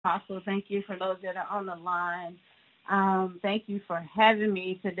Apostle. Thank you for those that are on the line. Thank you for having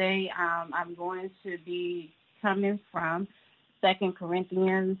me today. I'm going to be coming from Second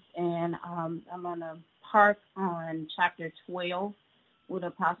Corinthians, and I'm going to park on chapter 12 with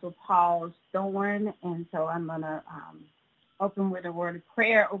Apostle Paul's thorn. And so I'm going to open with a word of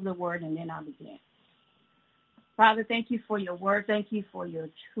prayer over the word, and then I'll begin. Father, thank you for your word. Thank you for your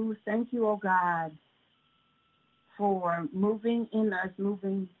truth. Thank you, oh God, for moving in us,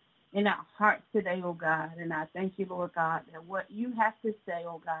 moving in our hearts today, oh God. And I thank you, Lord God, that what you have to say,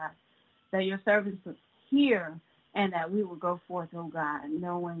 oh God, that your servants will hear and that we will go forth, oh God,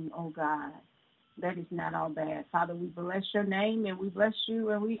 knowing, oh God, that is not all bad. Father, we bless your name and we bless you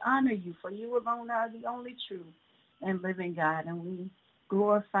and we honor you, for you alone are the only true and living God. And we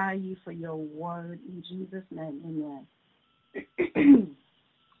glorify you for your word in Jesus' name. Amen.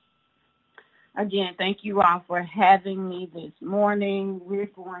 Again, thank you all for having me this morning. We're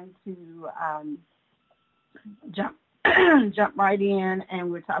going to jump jump right in,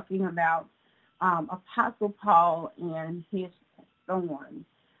 and we're talking about Apostle Paul and his thorn,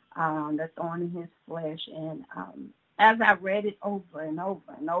 the thorn in his flesh. And as I read it over and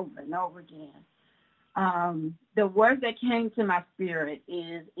over and over and over again, the word that came to my spirit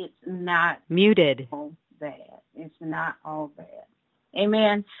is it's not Muted. all bad. It's not all bad.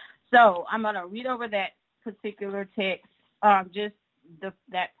 Amen. So I'm going to read over that particular text, just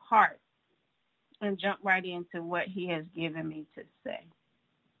that part, and jump right into what he has given me to say.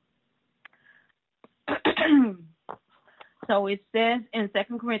 So it says in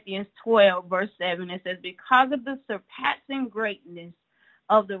 2 Corinthians 12, verse 7, it says, because of the surpassing greatness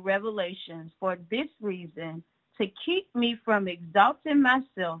of the revelations, for this reason, to keep me from exalting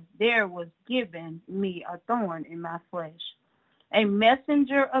myself, there was given me a thorn in my flesh, a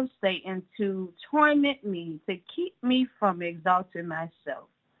messenger of Satan to torment me, to keep me from exalting myself.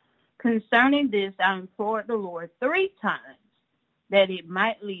 Concerning this, I implored the Lord 3 times that it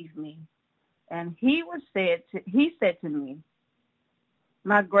might leave me. And he said to me,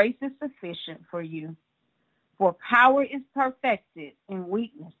 my grace is sufficient for you, for power is perfected in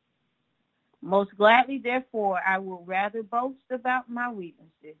weakness. Most gladly, therefore, I will rather boast about my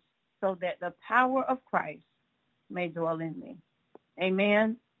weaknesses, so that the power of Christ may dwell in me.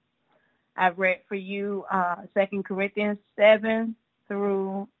 Amen. I've read for you 2 Corinthians 7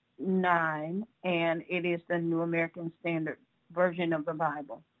 through 9, and it is the New American Standard Version of the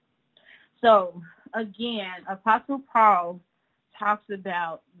Bible. So, again, Apostle Paul talks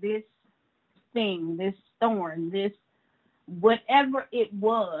about this thing, this thorn, this whatever it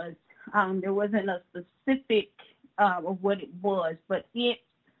was. There wasn't a specific of what it was, but it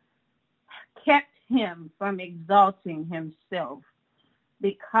kept him from exalting himself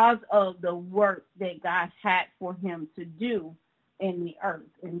because of the work that God had for him to do in the earth.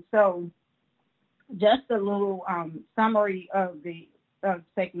 And so just a little summary of 2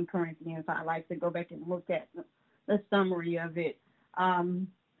 Corinthians. I like to go back and look at the summary of it.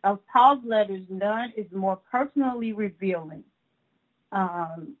 Of Paul's letters, none is more personally revealing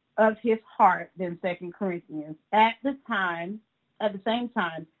of his heart than 2 Corinthians. At the same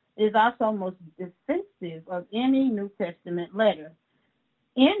time, it is also most defensive of any New Testament letter.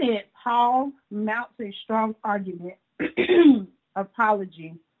 In it, Paul mounts a strong argument,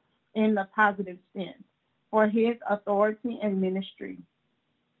 apology in the positive sense, for his authority and ministry.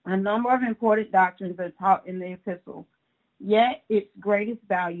 A number of important doctrines are taught in the epistle, yet its greatest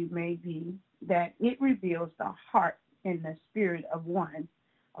value may be that it reveals the heart and the spirit of one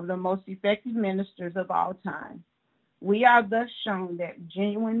of the most effective ministers of all time. We are thus shown that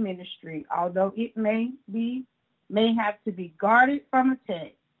genuine ministry, although it may have to be guarded from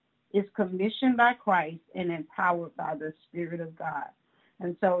attack, is commissioned by Christ and empowered by the Spirit of God.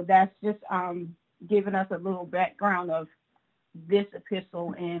 And so that's just giving us a little background of this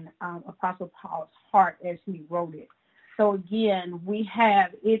epistle and Apostle Paul's heart as he wrote it. So again, we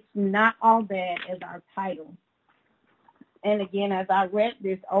have It's Not All Bad as our title. And again, as I read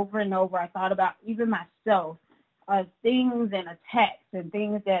this over and over, I thought about even myself, things and attacks and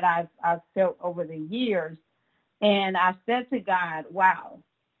things that I've felt over the years. And I said to God, wow,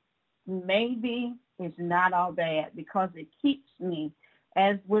 maybe it's not all bad, because it keeps me,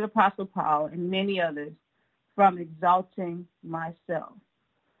 as with Apostle Paul and many others, from exalting myself.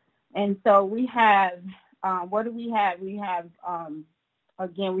 And so we have, what do we have? We have,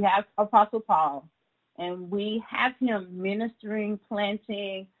 again, we have Apostle Paul, and we have him ministering,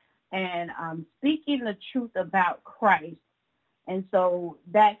 planting, and speaking the truth about Christ. And so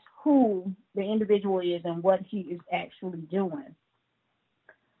that's who the individual is and what he is actually doing.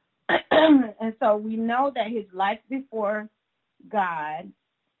 And so we know that his life before God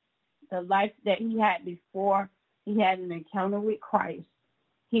the life that he had before he had an encounter with Christ.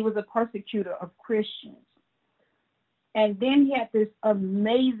 He was a persecutor of Christians. And then he had this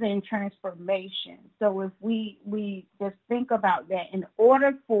amazing transformation. So if we just think about that, in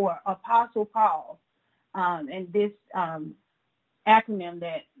order for Apostle Paul, and this acronym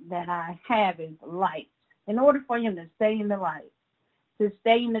that I have is LIGHT, in order for him to stay in the light, to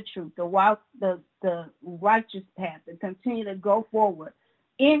stay in the truth, to walk the righteous path, to continue to go forward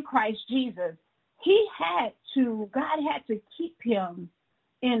in Christ Jesus, God had to keep him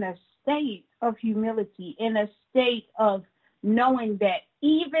in a state of humility, in a state of knowing that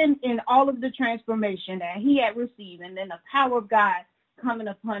even in all of the transformation that he had received and then the power of God coming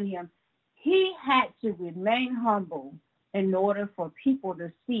upon him, he had to remain humble in order for people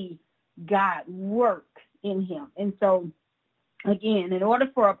to see God work in him. And so, again, in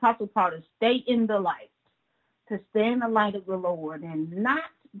order for Apostle Paul to stay in the light, to stay in the light of the Lord and not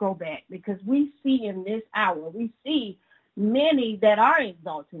go back, because we see in this hour, we see many that are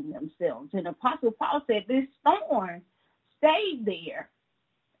exalting themselves. And Apostle Paul said this thorn stayed there.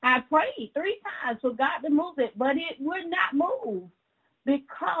 I prayed 3 times for God to move it, but it would not move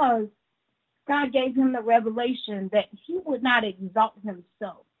because God gave him the revelation that he would not exalt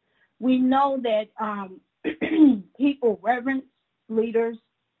himself. We know that people reverence leaders,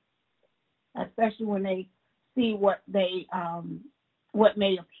 especially when they see what may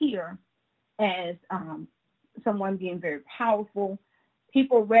appear as someone being very powerful.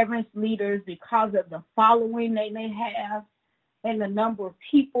 People reverence leaders because of the following they may have and the number of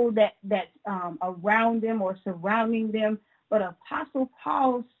people that around them or surrounding them. But Apostle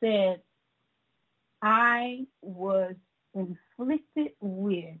Paul said, I was inflicted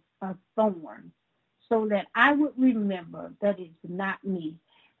with a thorn so that I would remember that it's not me.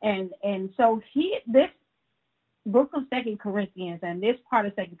 And so this book of 2 Corinthians and this part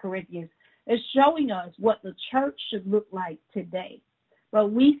of 2 Corinthians is showing us what the church should look like today.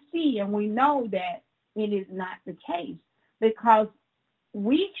 But we see and we know that it is not the case, because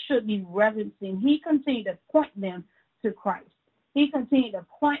we should be reverencing. He continued to point them to Christ. He continued to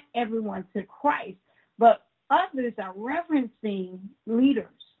point everyone to Christ. But others are reverencing leaders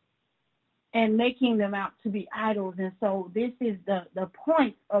and making them out to be idols. And so this is the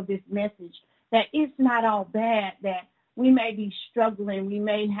point of this message, that it's not all bad, that we may be struggling, we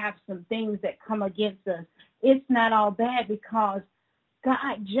may have some things that come against us. It's not all bad, because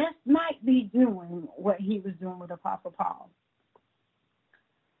God just might be doing what he was doing with Apostle Paul.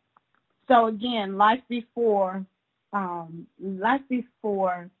 So again, life before him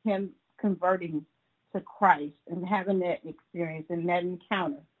converting to Christ and having that experience and that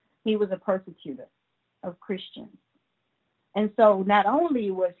encounter, he was a persecutor of Christians. And so not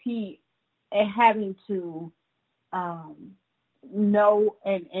only was he having to know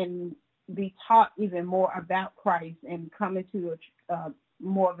and be taught even more about Christ and come into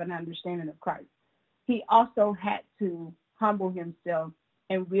more of an understanding of Christ, he also had to humble himself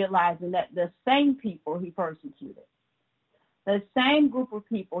and realizing that the same people he persecuted, the same group of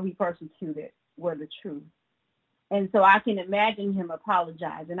people he persecuted, were the truth. And so I can imagine him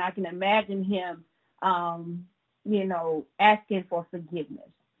apologizing. I can imagine him, asking for forgiveness.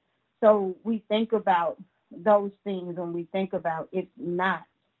 So we think about those things when we think about it's not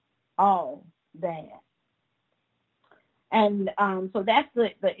all bad. And so that's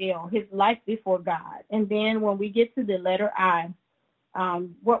the L, his life before God. And then when we get to the letter I,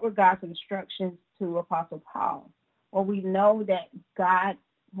 what were God's instructions to Apostle Paul? Well, we know that God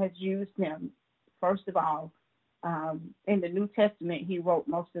has used him, first of all, in the New Testament. He wrote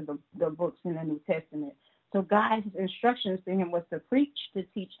most of the books in the New Testament. So God's instructions to him was to preach, to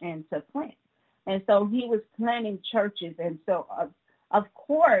teach, and to plant. And so he was planting churches. And so, of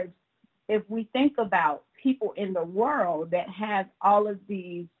course, if we think about people in the world that have all of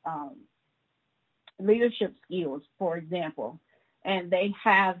these leadership skills, for example, and they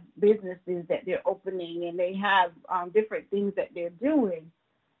have businesses that they're opening and they have different things that they're doing,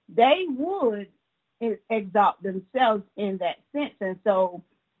 they would exalt themselves in that sense. And so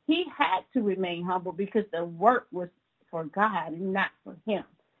he had to remain humble because the work was for God and not for him.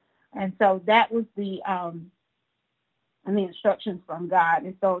 And so that was the instructions from God.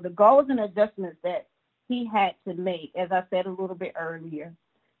 And so the goals and adjustments that he had to make, as I said a little bit earlier,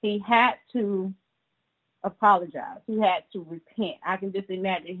 he had to apologize. He had to repent. I can just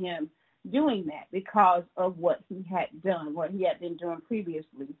imagine him doing that because of what he had done, what he had been doing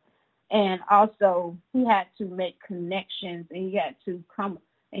previously. And also he had to make connections, and he had to come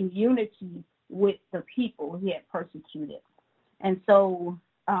in unity with the people he had persecuted. And so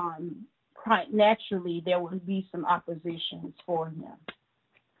quite naturally there would be some oppositions for him.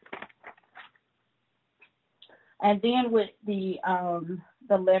 And then with the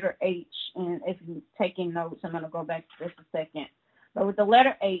letter H, and if you're taking notes, I'm going to go back just a second. But with the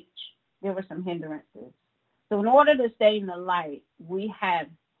letter H, there were some hindrances. So in order to stay in the light, we have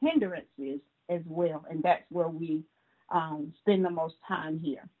hindrances as well, and that's where we spend the most time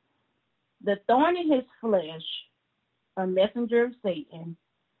here. The thorn in his flesh, a messenger of Satan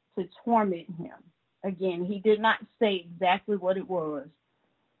to torment him. Again, he did not say exactly what it was,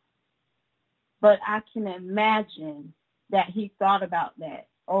 but I can imagine that he thought about that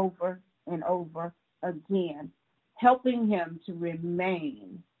over and over again, helping him to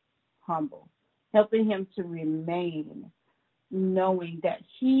remain humble, helping him to remain knowing that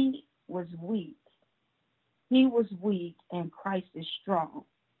he was weak. He was weak and Christ is strong.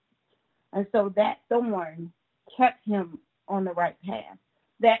 And so that thorn kept him on the right path.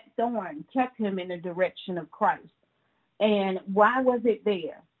 That thorn kept him in the direction of Christ. And why was it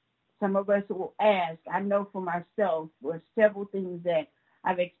there? Some of us will ask. I know for myself, there several things that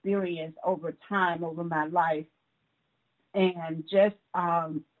I've experienced over time, over my life, and just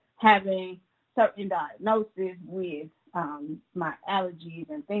having certain diagnoses with my allergies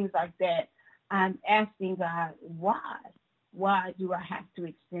and things like that. I'm asking God, why? Why do I have to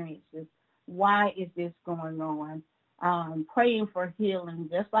experience this? Why is this going on? Praying for healing,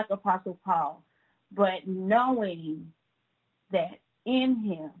 just like Apostle Paul, but knowing that in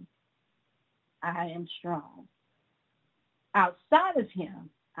him I am strong. Outside of him,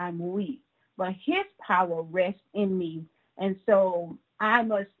 I'm weak, but his power rests in me. And so I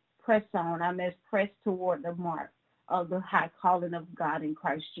must press on. I must press toward the mark of the high calling of God in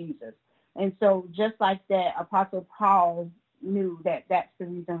Christ Jesus. And so just like that, Apostle Paul knew that that's the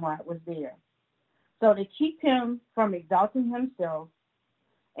reason why it was there. So to keep him from exalting himself,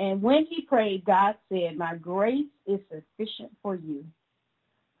 and when he prayed, God said, my grace is sufficient for you,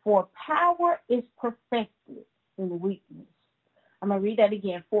 for power is perfected in weakness. I'm going to read that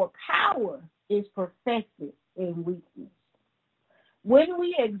again. For power is perfected in weakness. When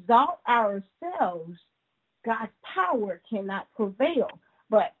we exalt ourselves, God's power cannot prevail,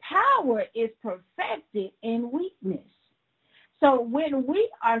 but power is perfected in weakness. So when we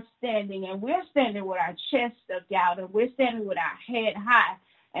are standing, and we're standing with our chest stuck out, and we're standing with our head high,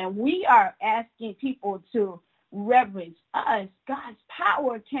 and we are asking people to reverence us, God's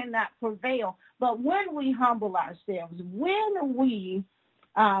power cannot prevail. But when we humble ourselves, when we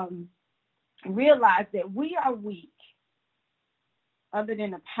realize that we are weak, other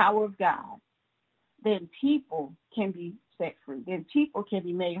than the power of God, then people can be set free. Then people can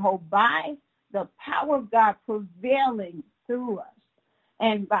be made whole by the power of God prevailing through us,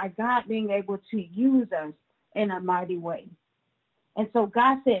 and by God being able to use us in a mighty way. And so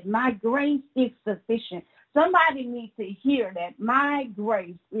God said, my grace is sufficient. Somebody needs to hear that my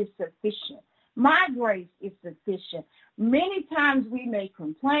grace is sufficient. My grace is sufficient. Many times we may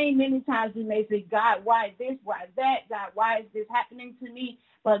complain. Many times we may say, God, why this? Why that? God, why is this happening to me?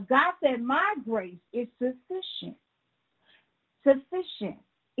 But God said, my grace is sufficient. Sufficient.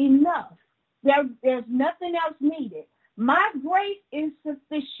 Enough. There's nothing else needed. My grace is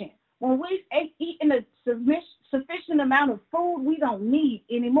sufficient. When we've eaten a sufficient amount of food, we don't need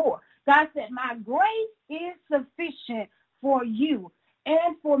anymore. God said, my grace is sufficient for you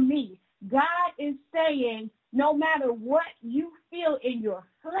and for me. God is saying, no matter what you feel in your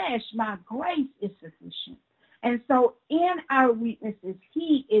flesh, my grace is sufficient. And so in our weaknesses,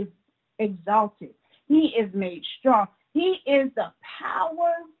 he is exalted. He is made strong. He is the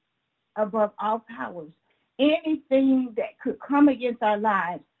power above all powers. Anything that could come against our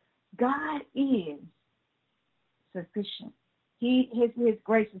lives, God is sufficient. His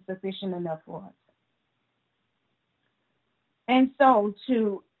grace is sufficient enough for us. And so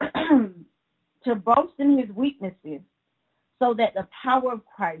to boast in his weaknesses so that the power of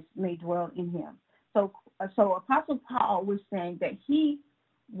Christ may dwell in him. So Apostle Paul was saying that he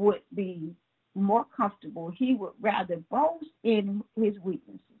would be more comfortable. He would rather boast in his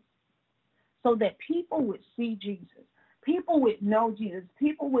weaknesses so that people would see Jesus. People would know Jesus.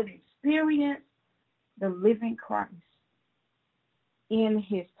 People would experience the living Christ in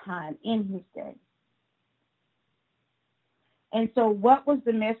his time, in his day. And so what was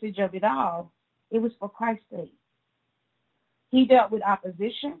the message of it all? It was for Christ's sake. He dealt with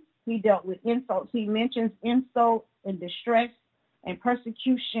opposition. He dealt with insults. He mentions insult and distress and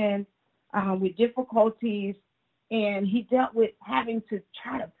persecution with difficulties. And he dealt with having to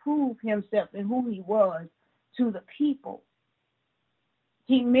try to prove himself and who he was to the people.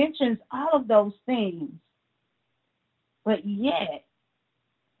 He mentions all of those things. But yet,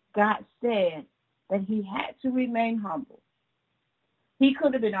 God said that he had to remain humble. He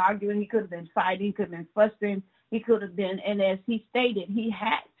could have been arguing. He could have been fighting. He could have been fussing. He could have been, and as he stated, he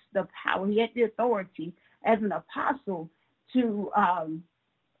had the power, he had the authority as an apostle to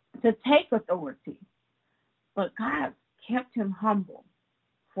take authority. But God kept him humble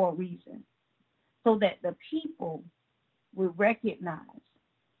for a reason, so that the people will recognize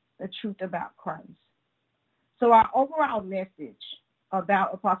the truth about Christ. So our overall message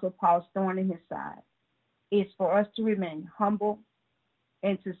about Apostle Paul's thorn in his side is for us to remain humble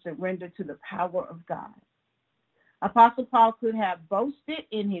and to surrender to the power of God. Apostle Paul could have boasted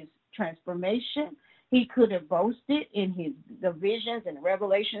in his transformation. He could have boasted in the visions and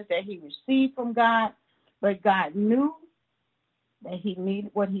revelations that he received from God, but God knew that he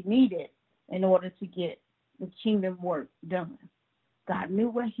needed what he needed in order to get the kingdom work done. God knew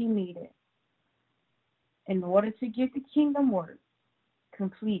what he needed in order to get the kingdom work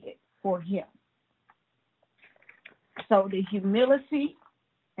completed for him. So the humility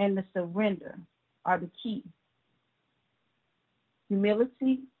and the surrender are the key.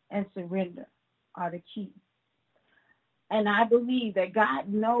 Humility and surrender are the key. And I believe that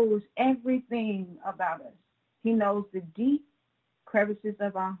God knows everything about us. He knows the deep crevices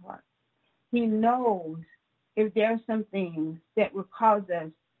of our heart. He knows if there are some things that will cause us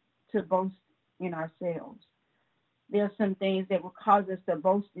to boast in ourselves. There are some things that will cause us to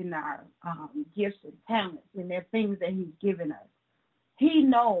boast in our gifts and talents, and there are things that he's given us. He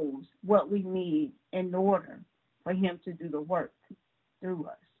knows what we need in order for him to do the work through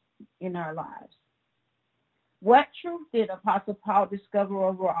us in our lives. What truth did Apostle Paul discover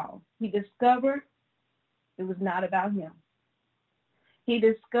overall? He discovered it was not about him. He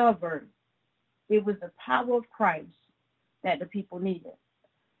discovered it was the power of Christ that the people needed.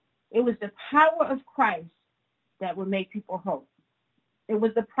 It was the power of Christ that would make people hope. It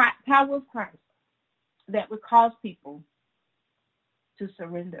was the power of Christ that would cause people to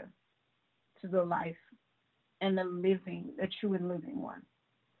surrender to the life and the true and living one.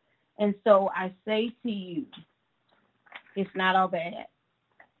 And so I say to you, it's not all bad.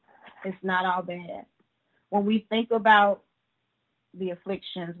 It's not all bad. When we think about the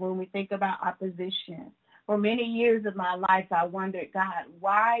afflictions, when we think about opposition, for many years of my life, I wondered, God,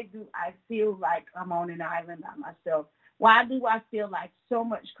 why do I feel like I'm on an island by myself? Why do I feel like so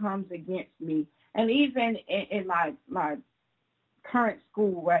much comes against me? And even in my current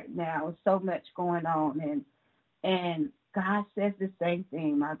school right now, so much going on. And God says the same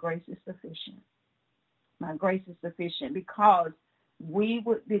thing. My grace is sufficient. My grace is sufficient, because we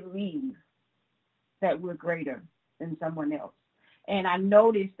would believe that we're greater than someone else. And I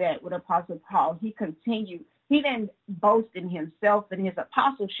noticed that with Apostle Paul, he didn't boast in himself and his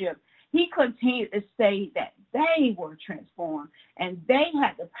apostleship. He continued to say that they were transformed and they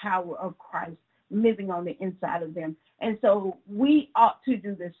had the power of Christ living on the inside of them. And so we ought to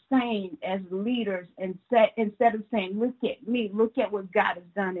do the same as leaders, and instead of saying, look at me, look at what God has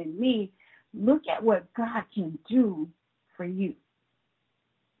done in me, look at what God can do for you.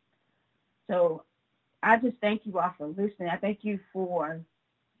 So I just thank you all for listening. I thank you for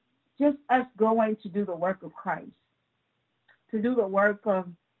just us going to do the work of Christ, to do the work of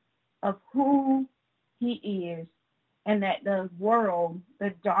who he is, and that the world,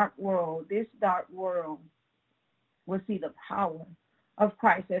 this dark world, will see the power of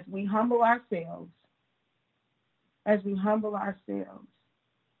Christ as we humble ourselves, as we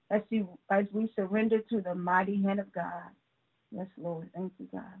surrender to the mighty hand of God. Yes, Lord. Thank you,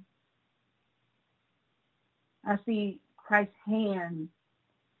 God. I see Christ's hand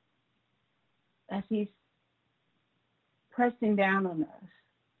as he's pressing down on us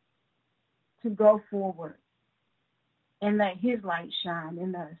to go forward and let his light shine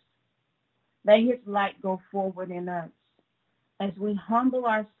in us. Let his light go forward in us as we humble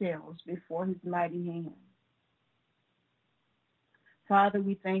ourselves before his mighty hand. Father,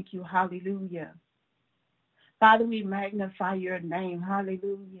 we thank you. Hallelujah. Father, we magnify your name.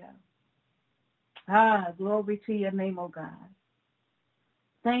 Hallelujah. Glory to your name, oh God.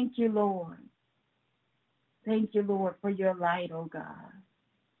 Thank you, Lord. Thank you, Lord, for your light, oh God.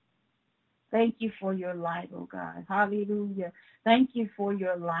 Thank you for your light, oh God. Hallelujah. Thank you for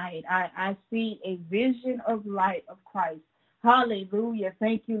your light. I see a vision of light of Christ. Hallelujah.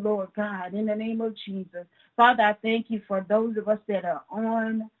 Thank you, Lord God, in the name of Jesus. Father, I thank you for those of us that are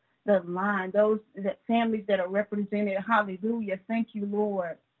on the line, those families that are represented. Hallelujah. Thank you,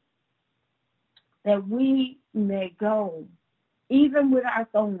 Lord, that we may go, even with our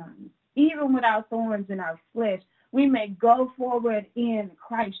thorns in our flesh, we may go forward in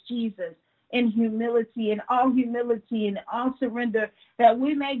Christ Jesus, in humility, in all surrender, that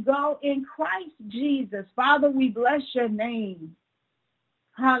we may go in Christ Jesus. Father, we bless your name.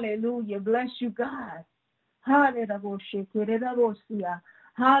 Hallelujah. Bless you, God. Hallelujah.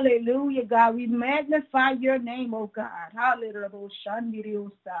 Hallelujah, God. We magnify your name, oh God. Hallelujah.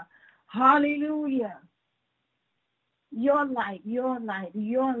 Hallelujah. Your light,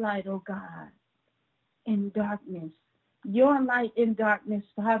 oh God, in darkness. Your light in darkness,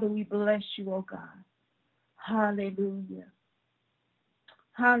 Father, we bless you, oh God. Hallelujah.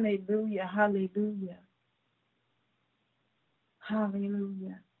 Hallelujah. Hallelujah.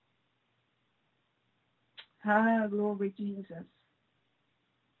 Hallelujah. Hallelujah, glory, Jesus.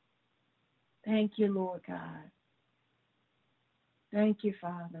 Thank you, Lord God. Thank you,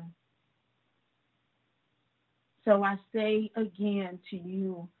 Father. So I say again to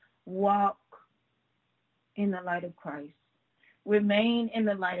you, walk in the light of Christ. Remain in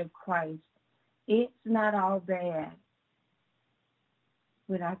the light of Christ. It's not all bad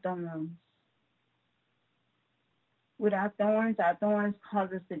with our thorns. With our thorns cause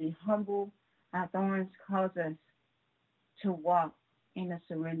us to be humble. Our thorns cause us to walk in a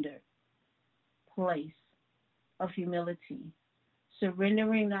surrendered place of humility,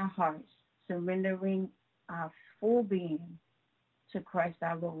 surrendering our hearts, surrendering our full being to Christ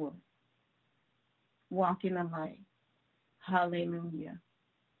our Lord. Walk in the light. Hallelujah.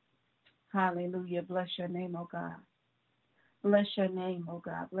 Hallelujah. Bless your name, oh God. Bless your name, oh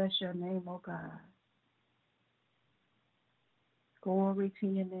God. Bless your name, oh God. Glory to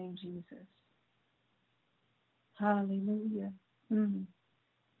your name, Jesus. Hallelujah.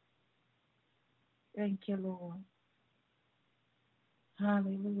 Thank you, Lord.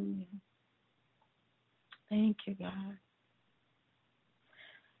 Hallelujah. Thank you, God.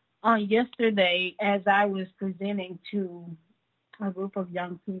 On yesterday, as I was presenting to a group of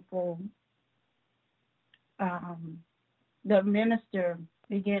young people, the minister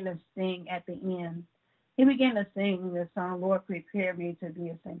began to sing at the end. He began to sing the song, Lord, prepare me to be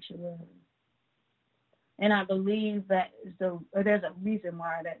a sanctuary. And I believe that there's a reason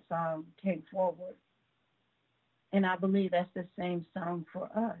why that song came forward. And I believe that's the same song for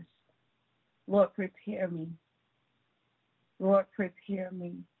us. Lord, prepare me. Lord, prepare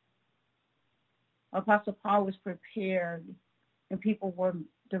me. Apostle Paul was prepared, and people were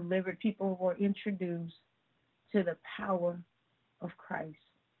delivered. People were introduced to the power of Christ.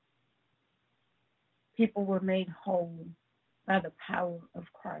 People were made whole by the power of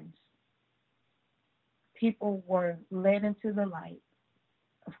Christ. People were led into the light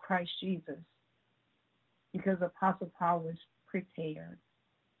of Christ Jesus because Apostle Paul was prepared.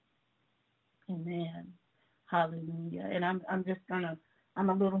 Amen. Hallelujah. And I'm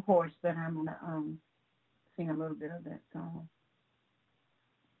a little hoarse, but I'm going to sing a little bit of that song.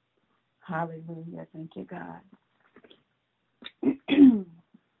 Hallelujah. Thank you, God.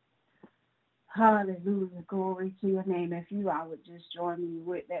 Hallelujah. Glory to your name. If you all would just join me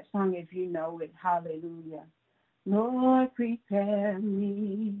with that song if you know it. Hallelujah. Lord, prepare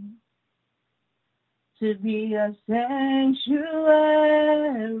me to be a sanctuary,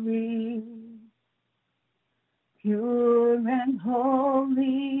 pure and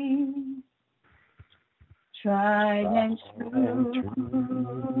holy, tried and true,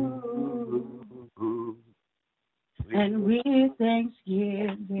 and with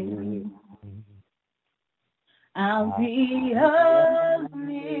thanksgiving I'll be a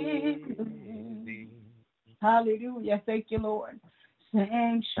living. Hallelujah. Thank you, Lord.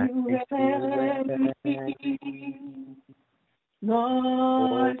 Sanctuary,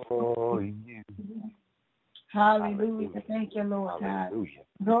 Lord, for you. Hallelujah. Thank you, Lord God.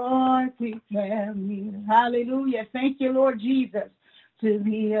 Lord, prepare me. Hallelujah. Thank you, Lord Jesus, to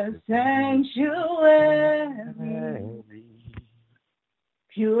be a sanctuary,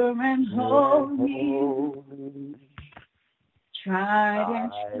 pure and holy,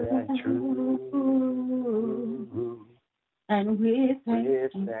 tried and true, and with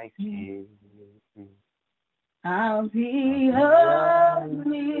thanksgiving I'll be a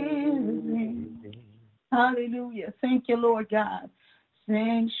living. Hallelujah. Thank you, Lord God.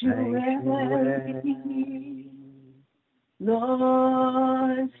 Sanctuary,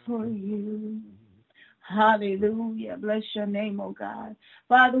 Lord, for you. Hallelujah. Bless your name, oh God.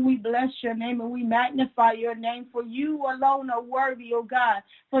 Father, we bless your name and we magnify your name, for you alone are worthy, oh God.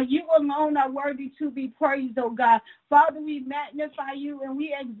 For you alone are worthy to be praised, oh God. Father, we magnify you and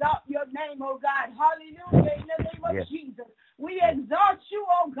we exalt your name, oh God. Hallelujah. In the name of Jesus. We exalt you,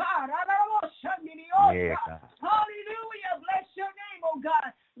 oh God. Hallelujah. Bless your name, oh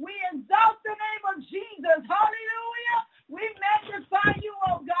God. We exalt the name of Jesus. Hallelujah. We magnify you,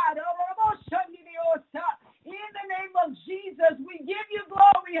 oh God. In the name of Jesus, we give you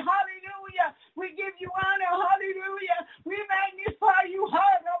glory. Hallelujah. We give you honor. Hallelujah. We magnify you.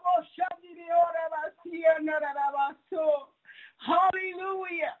 Hallelujah.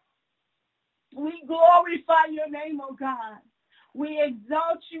 magnify your name, oh God. We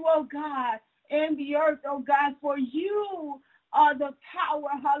exalt you, oh God, in the earth, oh God, for you are the power,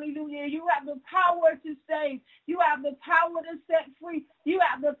 hallelujah. You have the power to save. You have the power to set free. You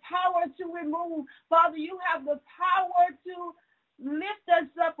have the power to remove. Father, you have the power to lift us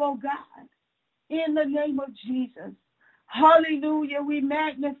up, oh God, in the name of Jesus. Hallelujah. We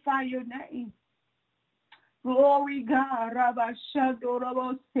magnify your name. Glory, God.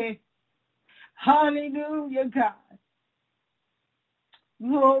 Hallelujah, God.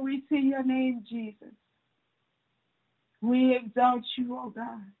 Glory to your name, Jesus. We exalt you, oh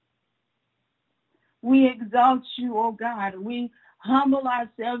God. We exalt you, oh God. We humble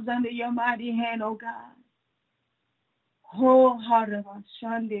ourselves under your mighty hand, oh God. Oh,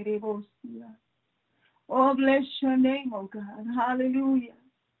 oh, bless your name, oh God. Hallelujah.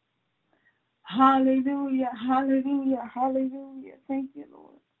 Hallelujah. Hallelujah. Hallelujah. Thank you,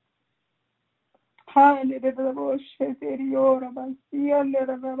 Lord.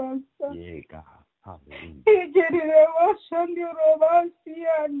 Yeah, God. Hallelujah.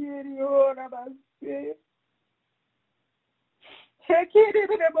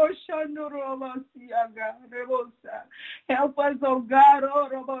 Help us, oh God,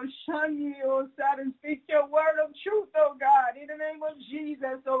 to speak your word of truth, oh God, in the name of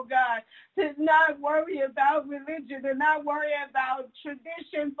Jesus, oh God, to not worry about religion, to not worry about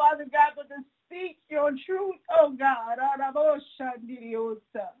tradition, Father God, but to speak your truth, oh God.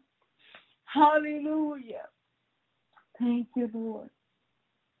 Hallelujah. Thank you, Lord.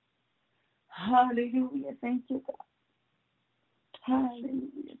 Hallelujah. Thank you, God.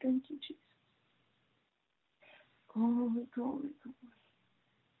 Hallelujah. Thank you, Jesus. Glory, glory, glory.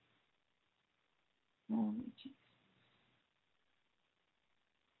 Glory, Jesus.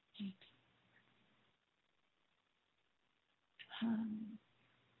 Thank you. Hallelujah.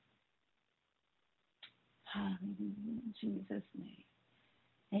 Hallelujah. In Jesus' name.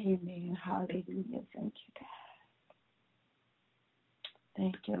 Amen. Hallelujah. Thank you, God.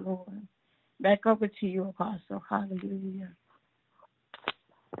 Thank you, Lord. Back over to you, Apostle. Hallelujah.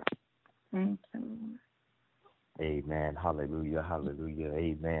 Thank you, Lord. Amen. Hallelujah. Hallelujah.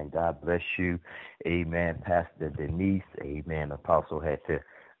 Amen. God bless you. Amen. Pastor Denise. Amen. Apostle had to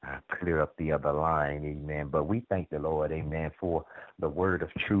clear up the other line. Amen. But we thank the Lord. Amen. For the word of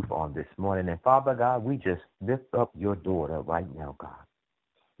truth on this morning. And Father God, we just lift up your daughter right now, God.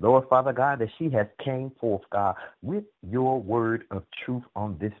 Lord, Father God, that she has came forth, God, with your word of truth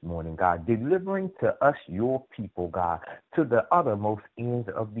on this morning, God, delivering to us, your people, God, to the uttermost ends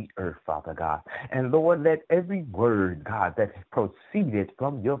of the earth, Father God. And Lord, let every word, God, that proceeded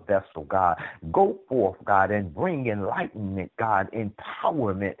from your vessel, God, go forth, God, and bring enlightenment, God,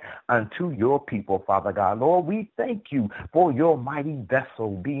 empowerment unto your people, Father God. Lord, we thank you for your mighty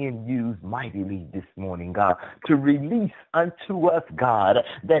vessel being used mightily this morning, God, to release unto us, God,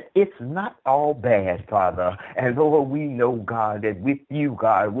 that it's not all bad, Father. And Lord, we know, God, that with you,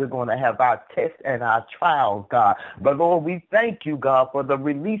 God, we're going to have our tests and our trials, God. But Lord, we thank you, God, for the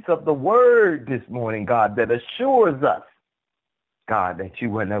release of the word this morning, God, that assures us, God, that you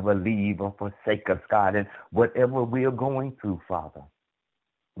will never leave or forsake us, God, and whatever we are going through, Father,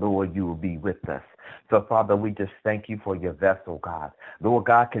 Lord, you will be with us. So, Father, we just thank you for your vessel, God. Lord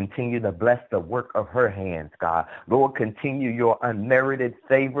God, continue to bless the work of her hands, God. Lord, continue your unmerited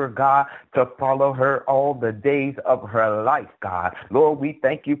favor, God, to follow her all the days of her life, God. Lord, we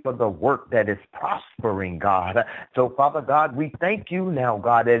thank you for the work that is prospering, God. So, Father God, we thank you now,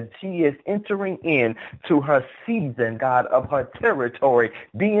 God, as she is entering in to her season, God, of her territory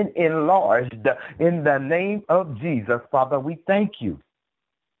being enlarged in the name of Jesus. Father, we thank you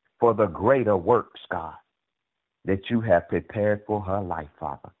for the greater works, God, that you have prepared for her life,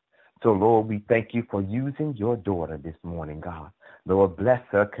 Father. So, Lord, we thank you for using your daughter this morning, God. Lord, bless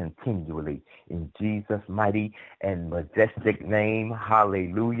her continually in Jesus' mighty and majestic name.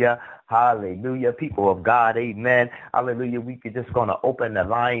 Hallelujah. Hallelujah. People of God, amen. Hallelujah. We could just going to open the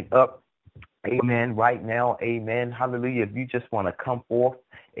line up. Amen. Right now. Amen. Hallelujah. If you just want to come forth,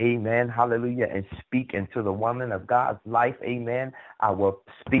 amen, hallelujah, and speak into the woman of God's life, amen, our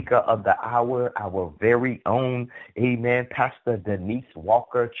speaker of the hour, our very own, amen, Pastor Denise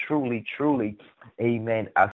Walker, truly, amen, a